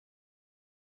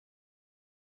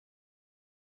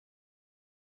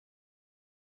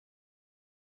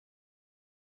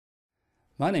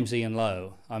My name's Ian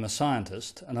Lowe. I'm a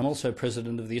scientist and I'm also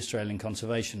president of the Australian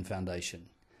Conservation Foundation.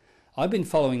 I've been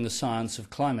following the science of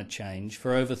climate change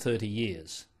for over 30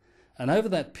 years, and over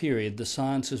that period the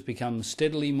science has become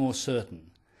steadily more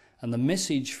certain, and the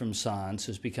message from science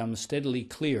has become steadily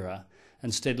clearer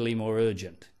and steadily more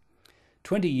urgent.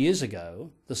 20 years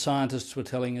ago, the scientists were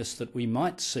telling us that we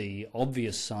might see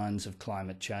obvious signs of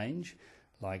climate change,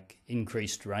 like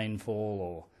increased rainfall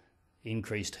or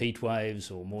increased heat waves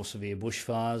or more severe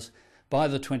bushfires, by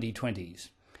the 2020s.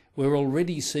 We're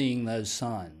already seeing those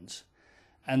signs.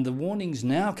 And the warnings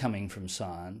now coming from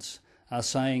science are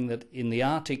saying that in the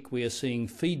Arctic we are seeing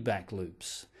feedback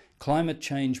loops, climate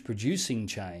change producing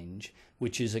change,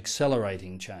 which is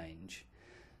accelerating change.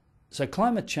 So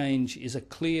climate change is a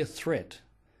clear threat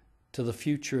to the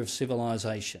future of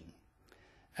civilization.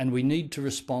 And we need to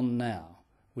respond now.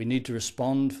 We need to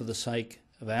respond for the sake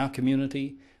of our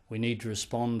community. We need to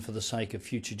respond for the sake of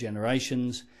future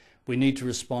generations. We need to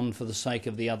respond for the sake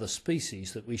of the other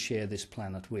species that we share this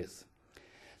planet with.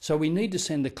 So we need to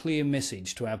send a clear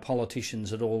message to our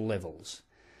politicians at all levels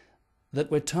that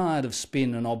we're tired of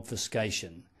spin and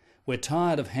obfuscation. We're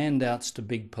tired of handouts to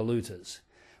big polluters.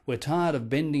 We're tired of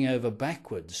bending over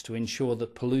backwards to ensure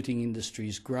that polluting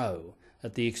industries grow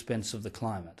at the expense of the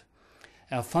climate.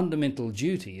 Our fundamental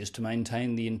duty is to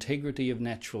maintain the integrity of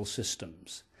natural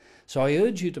systems. So I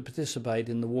urge you to participate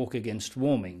in the Walk Against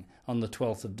Warming on the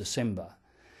 12th of December.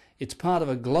 It's part of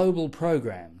a global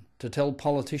program to tell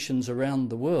politicians around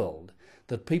the world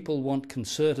that people want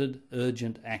concerted,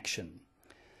 urgent action.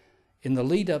 In the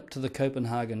lead up to the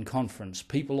Copenhagen conference,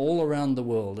 people all around the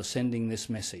world are sending this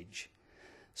message.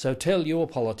 So tell your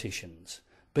politicians,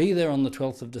 be there on the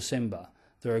 12th of December.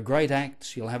 There are great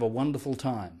acts, you'll have a wonderful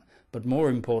time, but more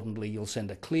importantly, you'll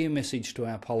send a clear message to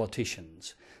our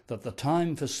politicians that the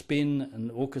time for spin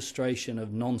and orchestration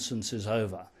of nonsense is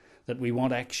over, that we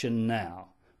want action now.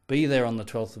 Be there on the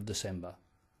 12th of December.